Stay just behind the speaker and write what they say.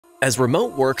As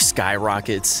remote work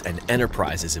skyrockets and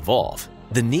enterprises evolve,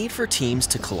 the need for teams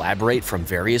to collaborate from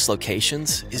various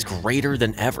locations is greater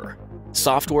than ever.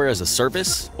 Software as a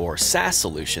service, or SaaS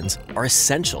solutions, are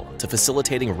essential to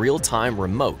facilitating real-time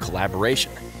remote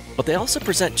collaboration. But they also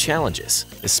present challenges,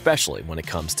 especially when it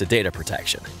comes to data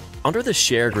protection. Under the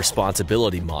shared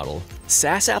responsibility model,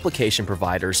 SaaS application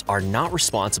providers are not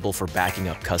responsible for backing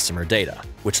up customer data,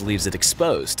 which leaves it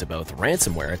exposed to both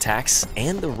ransomware attacks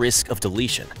and the risk of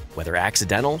deletion, whether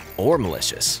accidental or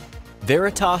malicious.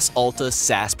 Veritas Alta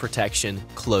SaaS Protection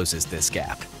closes this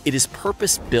gap. It is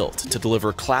purpose-built to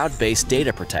deliver cloud-based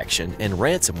data protection and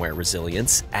ransomware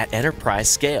resilience at enterprise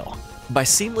scale. By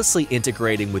seamlessly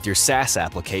integrating with your SaaS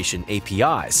application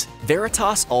APIs,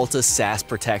 Veritas Alta SaaS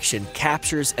Protection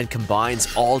captures and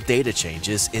combines all data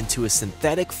changes into a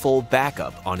synthetic full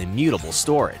backup on immutable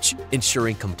storage,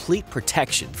 ensuring complete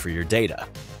protection for your data.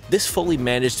 This fully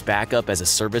managed backup as a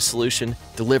service solution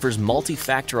delivers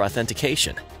multi-factor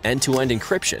authentication, end-to-end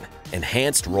encryption,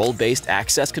 enhanced role-based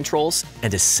access controls,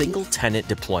 and a single-tenant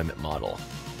deployment model.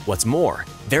 What's more,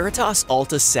 Veritas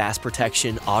Alta SaaS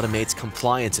Protection automates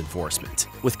compliance enforcement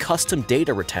with custom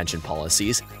data retention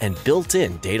policies and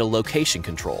built-in data location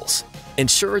controls.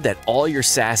 Ensure that all your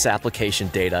SaaS application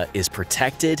data is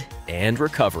protected and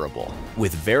recoverable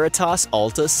with Veritas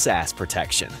Alta SaaS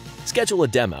Protection. Schedule a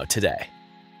demo today.